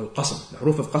huruf of al-qasm. The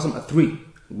huruf of qasm are three.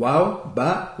 Waw,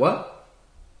 ba, wa,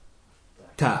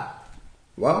 ta.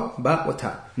 Waw, ba, wa,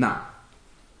 ta. Now.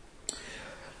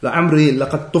 لعمري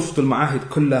لقد طفت المعاهد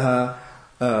كلها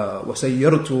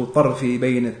وسيرت طرفي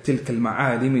بين تلك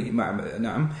المعالم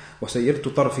نعم وسيرت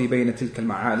طرفي بين تلك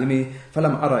المعالم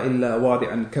فلم أرى إلا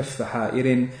واضعا كف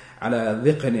حائر على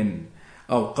ذقن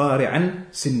أو قارعا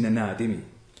سن نادم.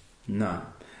 نعم.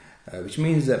 Which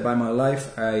means that by my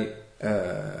life I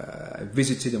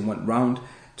visited and went round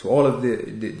to all of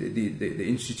the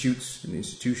institutes and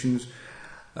institutions.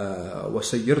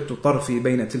 وسيرت طرفي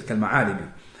بين تلك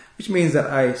المعالم, which means that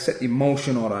I set in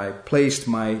motion or I placed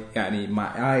my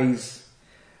eyes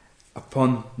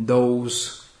upon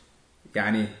those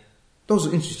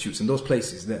institutes and those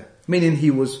places there. Meaning he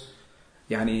was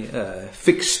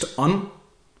fixed on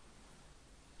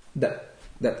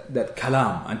that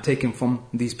kalam and taken from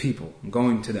these people,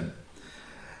 going to them.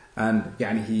 And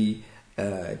he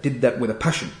did that with a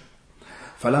passion.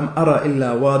 فَلَمْ أَرَى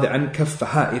إِلَّا وَاضِعًا كَفَّ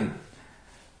حَائِرٍ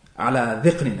على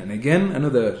ذقن. And again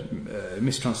another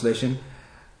mistranslation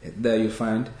there you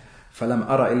find فلم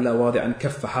أرى إلا واضعا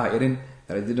كف حائر,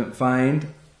 that I didn't find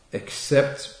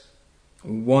except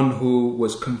one who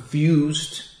was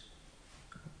confused,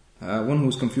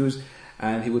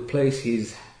 and he would place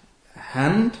his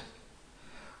hand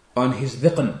on his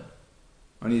dhiqn,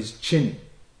 on his chin.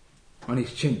 He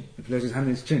places his hand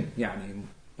on his chin,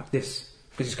 like this,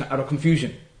 because he's out of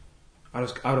confusion.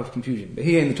 Out of confusion. But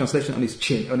here in the translation, on his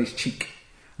chin, on his cheek.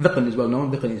 Dhiqn is well known,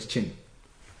 dhiqn is chin.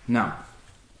 Now,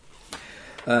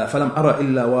 فَلَمْ أَرَى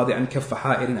إِلَّا وَاضِعًا كَفَّ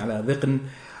حَائِرٍ عَلَى ذِقْنٍ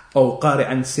أَوْ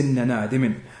قَارِعًا سِنَّ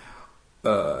نَادِمٍ,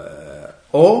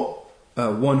 or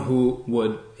one who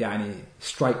would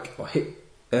strike or hit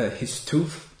his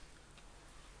tooth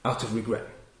out of regret.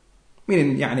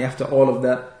 Meaning, after all of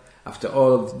that, after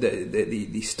all of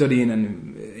the studying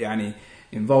and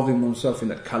involving oneself in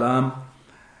that kalam,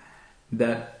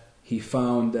 that he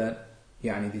found that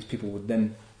these people would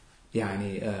then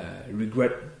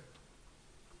regret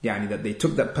that they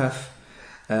took that path,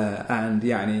 and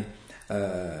they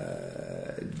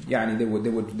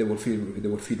would feel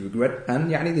regret, and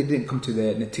they didn't come to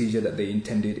the natija that they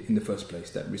intended in the first place,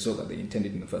 that result that they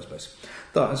intended in the first place.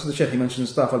 And so the Shaykh, he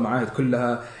mentions طاف المعاهد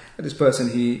كلها. This person,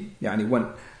 he went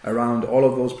around all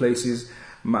of those places,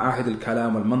 معاهد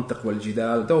الكلام والمنطق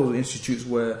والجدال, those institutes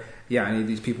where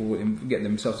these people would get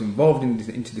themselves involved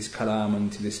into this kalam, and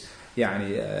into this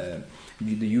the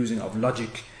using of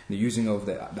logic, the using of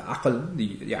the aql, and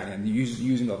the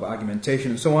using of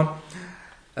argumentation and so on.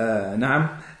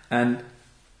 And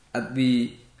at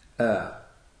the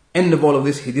end of all of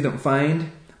this, he didn't find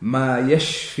ma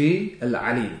yashfi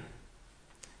al-alil.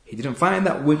 He didn't find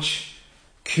that which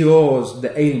cures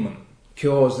the ailment,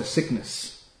 cures the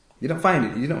sickness. He didn't find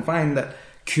it. He didn't find that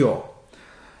cure.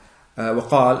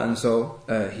 وقال, and so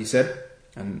he said,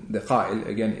 and the قائل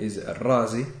again is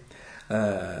الرازي,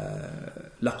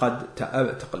 لقد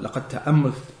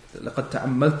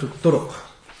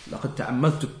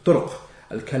تأملت الطرق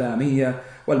الكلامية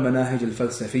والمناهج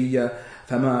الفلسفية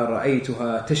فما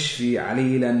رأيتها تشفي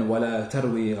عليلا ولا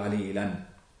تروي غليلا.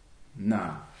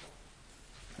 نعم.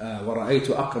 ورأيت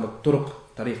أقرب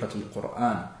الطرق طريقة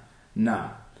القرآن. نعم.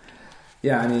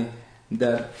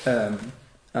 that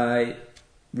I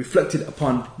reflected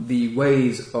upon the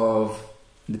ways of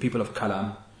the people of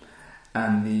Kalam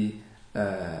and the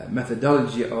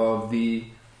methodology of the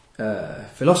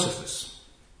philosophers,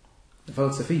 the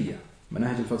falsafiyya,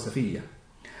 manahij al-falsafiyya.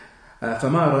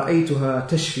 فما رأيتها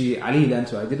تشفي عليلا,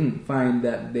 so I didn't find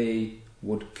that they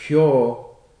would cure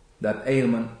that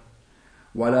ailment.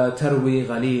 ولا تروي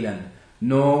غليلا,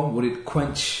 nor would it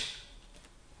quench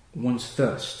one's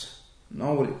thirst.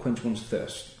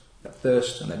 That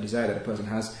thirst and that desire that a person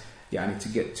has, to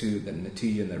get to the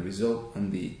natija and the result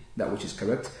and that which is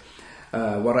correct.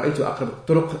 ورأيت أقرب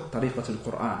الطرق طريقة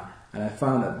القرآن, and I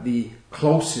found that the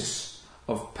closest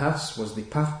of paths was the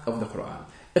path of the Quran.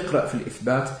 اقرأ في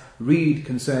الإثبات, read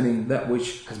concerning that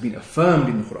which has been affirmed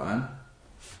in the Quran,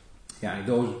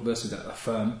 those verses that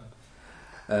affirm.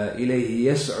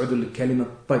 إليه يسعد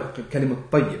الكلم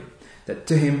الطيب, that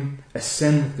to him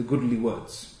ascend the goodly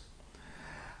words.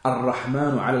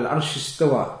 Ar-Rahmanu ala al-arsh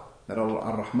istawa, that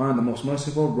Ar-Rahman, the most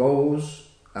merciful, rose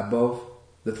above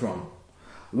the throne.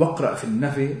 Waqra' fi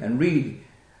al-nafi, and read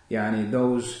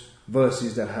those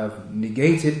verses that have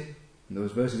negated,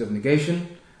 those verses of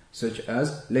negation, such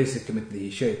as laysa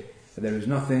kamithlihi shay, that there is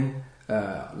nothing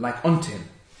like unto him.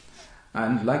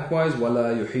 And likewise,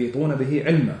 وَلَا يُحِيطُونَ بِهِ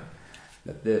عِلْمًا,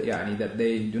 that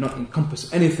they do not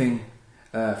encompass anything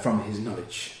from his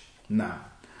knowledge. Now,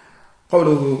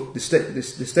 قوله, the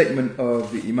statement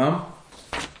of the Imam,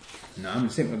 the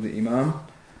statement of the Imam,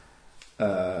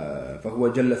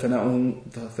 فهو جل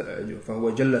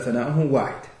ثناؤه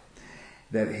واحد,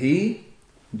 that he,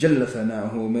 جل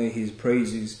ثناؤه, may his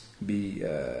praises be,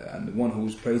 and the one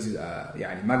whose praises are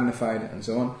magnified and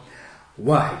so on,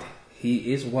 واحد,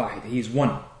 he is واحد, he is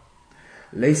one.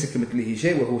 ليس كمثله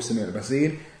شيء وهو السميع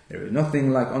البصير, there is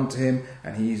nothing like unto him,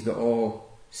 and he is the all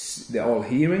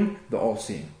hearing, the all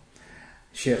seeing.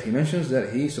 Shaykh, he mentions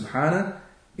that he subhanahu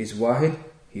is wahid,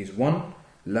 he is one.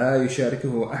 لا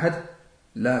يشاركه أحد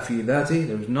لا في ذاته,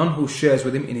 there is none who shares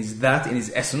with him in his that, in his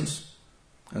essence.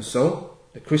 And so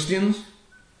the Christians,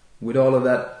 with all of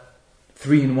that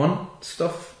 3-in-1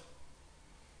 stuff,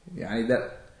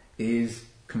 that is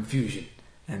confusion,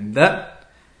 and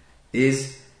that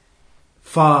is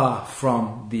far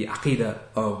from the aqidah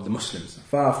of the Muslims,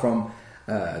 far from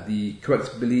the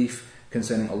correct belief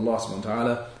concerning Allah subhanahu wa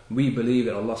ta'ala. We believe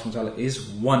that Allah subhanahu wa ta'ala is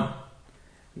one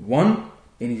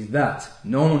in his that,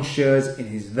 no one shares in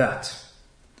his that.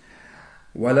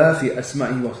 وَلَا فِي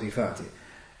أَسْمَائِهِ وَصِفَاتِهِ,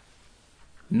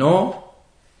 nor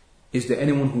is there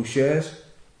anyone who shares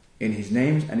in his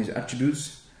names and his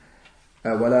attributes.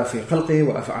 وَلَا فِي خَلْقِهِ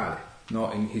وَأَفْعَالِهِ,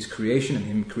 nor in his creation and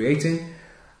him creating,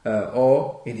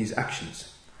 or in his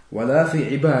actions. وَلَا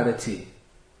فِي عِبَادَتِهِ,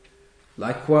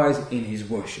 likewise in his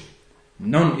worship.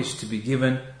 None is to be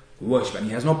given worship, and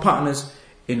he has no partners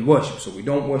in worship, so we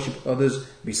don't worship others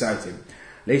besides him.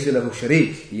 لَيْسَ لَهُ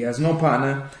شَرِيكٌ, he has no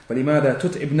partner. فَلِمَاذَا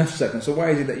تُتْعِبْ نَفْسَكَ, and so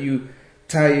why is it that you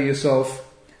tire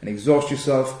yourself and exhaust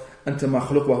yourself? أَنْتَ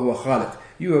مَخْلُوقٌ وَهُوَ خَالِقٌ,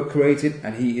 you are created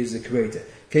and he is the creator.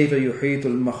 كَيْفَ يُحِيطُ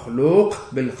الْمَخْلُوقُ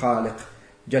بِالْخَالِقِ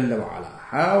جَلَّ وَعَلَى,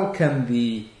 how can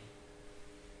the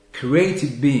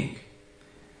created being,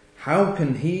 how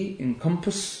can he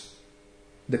encompass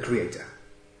the creator?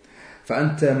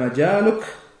 فأنت مجالك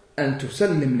أن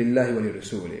تسلم لله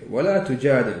ولرسوله ولا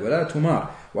تجادل ولا تمار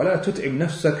ولا تتعب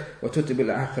نفسك وتتعب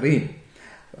الآخرين,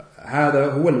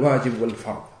 هذا هو الواجب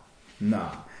والفرض.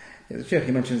 Now, the Shaykh,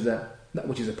 he mentions that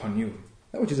which is upon you,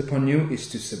 is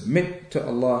to submit to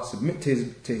Allah, submit to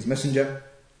his messenger,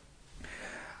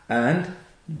 and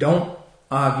don't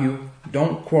argue,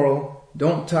 don't quarrel,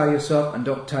 don't tire yourself, and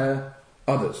don't tire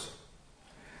others.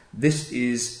 This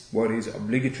is what is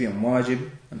obligatory and wajib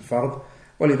and fard.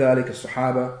 ولذلك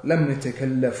الصحابة لم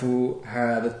يتكلفوا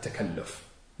هذا التكلف.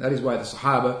 That is why the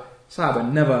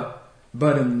Sahaba never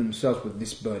burdened themselves with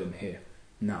this burden here.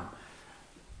 Now,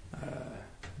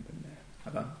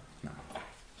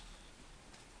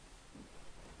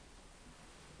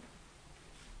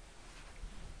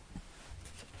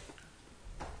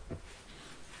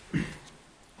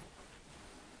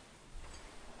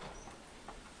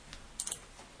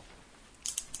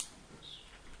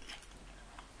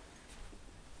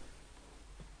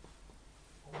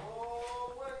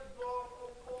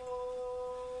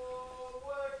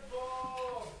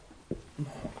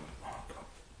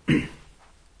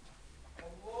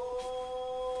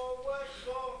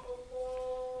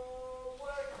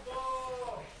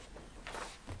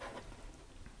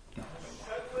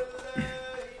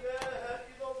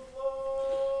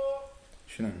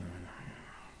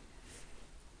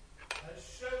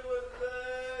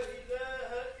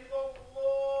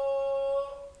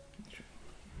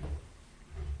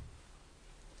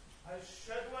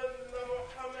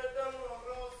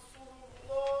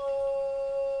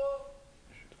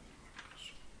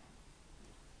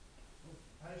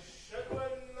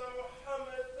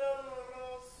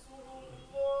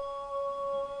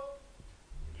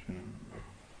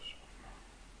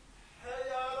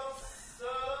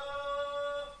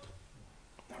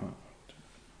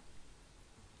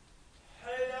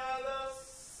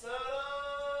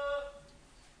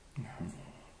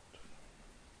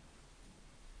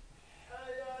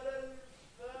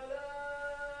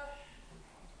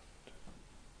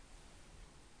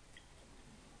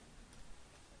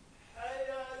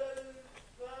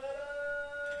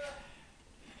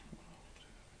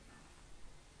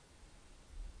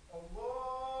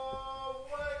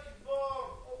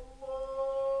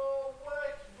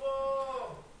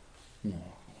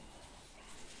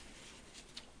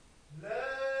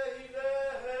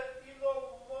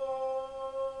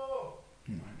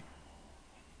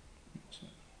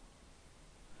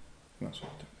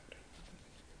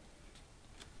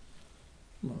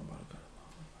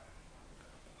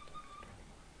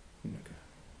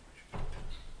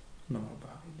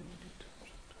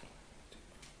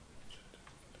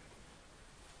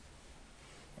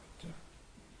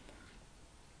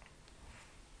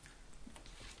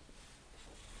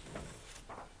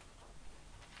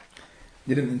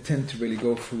 didn't intend to really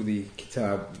go through the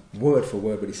kitab word for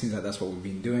word, but it seems like that's what we've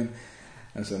been doing.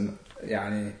 And so,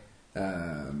 يعني,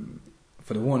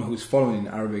 for the one who's following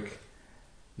Arabic,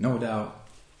 no doubt,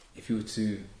 if you were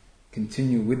to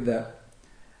continue with that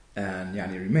and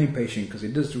remain patient, because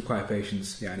it does require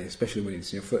patience, especially when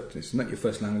it's not your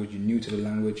first language, you're new to the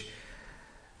language,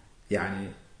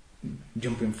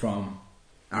 jumping from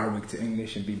Arabic to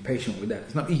English and being patient with that,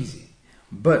 it's not easy.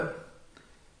 But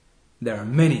there are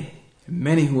many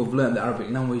who have learned the Arabic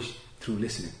language through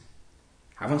listening.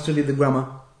 Haven't studied the grammar,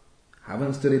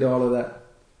 haven't studied all of that,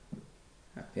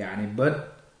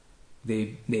 but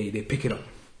they pick it up.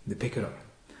 They pick it up.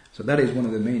 So that is one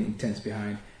of the main intents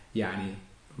behind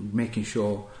making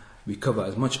sure we cover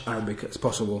as much Arabic as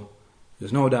possible.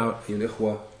 There's no doubt,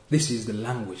 this is the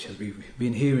language, as we've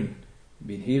been hearing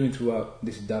throughout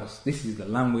this dars. This is the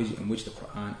language in which the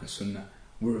Quran and Sunnah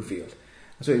were revealed.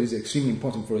 And so it is extremely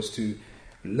important for us to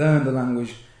learn the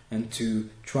language and to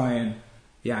try and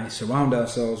surround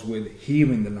ourselves with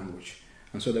hearing the language,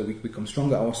 and so that we become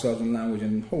stronger ourselves in language,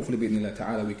 and hopefully bi'idhnillah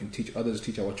ta'ala we can teach others,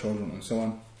 teach our children, and so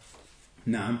on.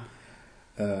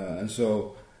 And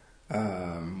so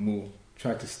we'll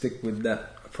try to stick with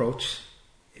that approach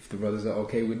if the brothers are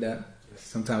okay with that.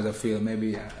 Sometimes I feel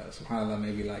maybe subhanAllah,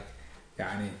 maybe like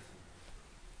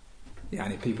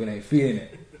people ain't feeling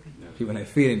it. People ain't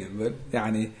feeling it, but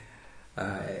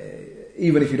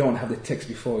even if you don't have the text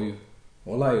before you,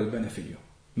 wallahi, it will benefit you.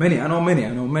 I know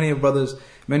many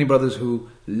brothers who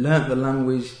learnt the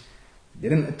language,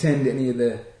 didn't attend any of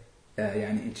the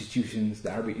institutions,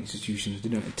 the Arabic institutions,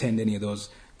 didn't attend any of those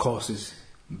courses,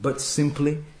 but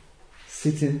simply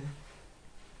sitting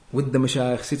with the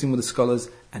mashayikh, sitting with the scholars,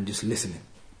 and just listening.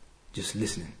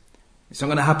 It's not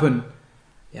going to happen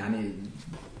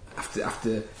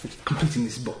after completing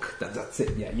this book. That's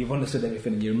it. You've understood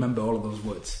everything and you remember all of those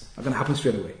words. It's not going to happen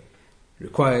straight away. It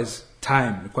requires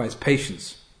time, it requires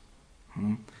patience.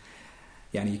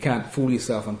 You can't fool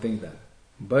yourself and think that.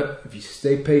 But if you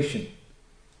stay patient,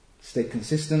 stay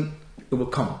consistent, it will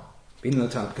come.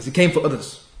 Because it came for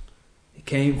others.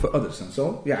 And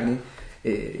so,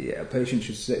 patient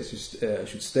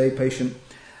should stay patient.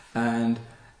 And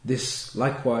this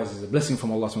likewise is a blessing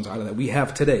from Allah subhanahu wa ta'ala that we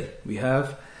have today. We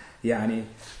have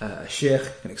a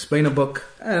sheikh can explain a book,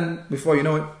 and before you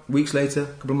know it, weeks later, a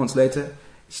couple of months later,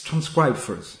 it's transcribed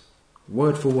for us,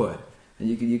 word for word. And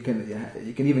you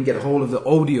can even get a hold of the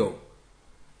audio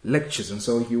lectures. And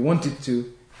so if you wanted to,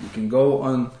 you can go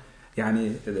on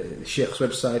the Sheikh's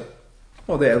website,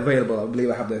 or they're available. I believe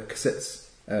I have the cassettes,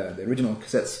 the original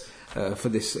cassettes for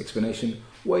this explanation,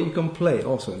 where you can play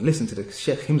also and listen to the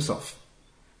Sheikh himself.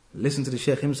 Listen to the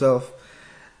Sheikh himself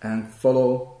and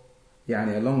follow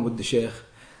along with the Sheikh.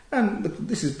 And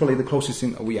this is probably the closest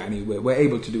thing we're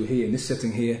able to do here in this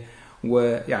setting here,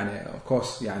 where of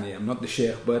course I'm not the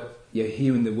Sheikh, but you're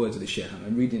hearing the words of the Sheikh and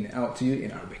I'm reading it out to you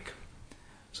in Arabic.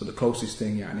 So the closest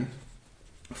thing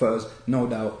for us, no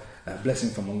doubt, a blessing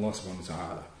from Allah subhanahu wa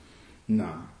ta'ala.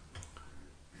 Now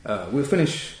we'll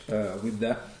finish with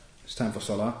that. It's time for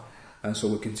Salah, and so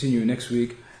we'll continue next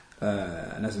week.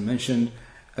 And as I mentioned,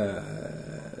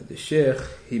 the Sheikh,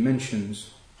 he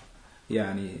mentions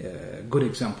a good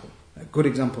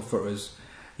example for us,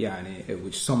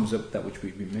 which sums up that which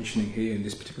we've been mentioning here in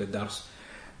this particular dars,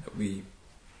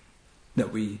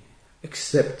 that we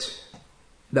accept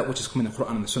that which is coming in the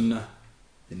Quran and the Sunnah,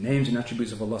 the names and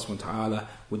attributes of Allah subhanahu wa ta'ala,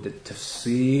 with the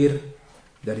tafsir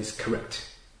that is correct,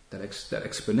 that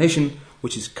explanation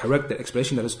which is correct, that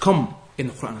explanation that has come in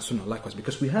the Quran and Sunnah likewise,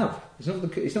 because we have. It's not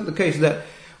the case that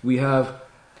we have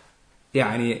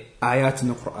ayat in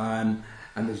the Quran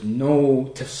and there's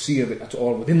no tafsir of it at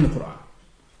all within the Quran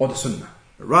or the Sunnah.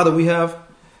 Rather, we have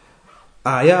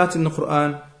ayat in the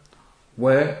Quran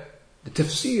where the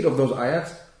tafsir of those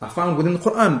ayat are found within the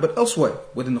Quran, but elsewhere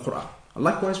within the Quran. And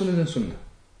likewise within the Sunnah.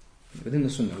 Within the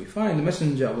Sunnah, we find the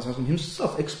Messenger of Allah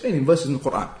himself explaining verses in the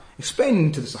Quran,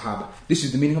 explaining to the Sahaba, this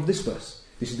is the meaning of this verse,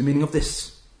 this is the meaning of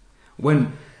this.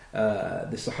 When the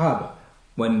Sahaba,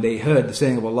 when they heard the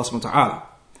saying of Allah subhanahu wa ta'ala,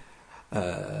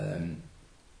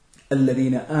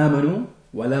 الَّذِينَ آمَنُوا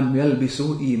وَلَمْ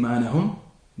يَلْبِسُوا إِيمَانَهُمْ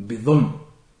بِظُلْمٍ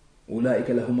أُولَٰئِكَ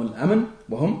لَهُمُ الْأَمْنُ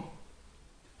وَهُمْ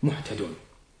مُهْتَدُونَ.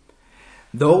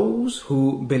 Those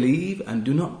who believe and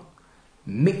do not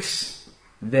mix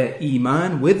their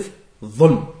iman with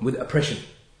dhulm, with oppression,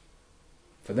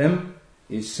 for them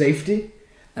is safety,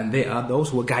 and they are those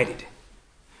who are guided.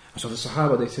 So the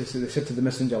Sahaba, they said to the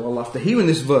Messenger of Allah, after hearing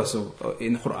this verse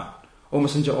in the Quran, O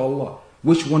Messenger of Allah,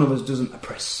 which one of us doesn't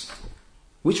oppress?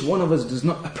 Which one of us does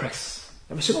not oppress?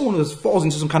 Every single one of us falls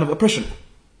into some kind of oppression,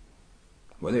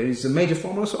 whether it is a major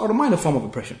form or a minor form of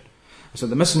oppression. So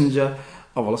the Messenger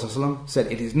of Allah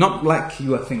said, it is not like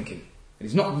you are thinking. It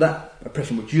is not that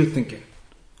oppression which you're thinking.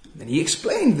 Then he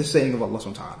explained the saying of Allah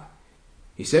subhanahu wa ta'ala.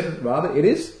 He said, rather, it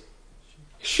is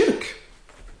shirk.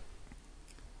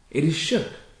 It is shirk.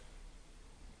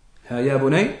 Ha ya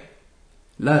bunay,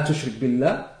 la tushrik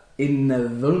billah, inna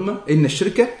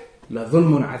shirka la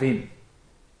dhulmun azim.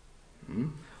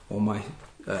 Oh my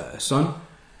son,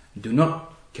 do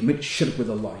not commit shirk with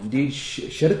Allah. Indeed,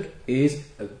 shirk is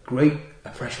a great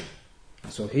oppression.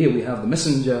 And so here we have the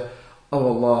Messenger of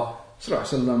Allah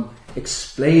sallallahu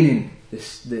explaining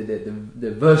this,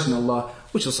 the verse in Allah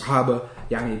which the Sahaba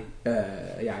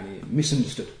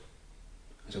misunderstood.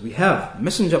 So we have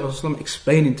Messenger of Allah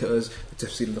explaining to us the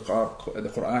tafsir of the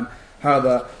Quran.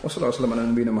 هذا وصلى الله وسلم على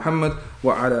نبينا محمد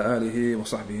وعلى آله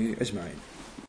وصحبه أجمعين.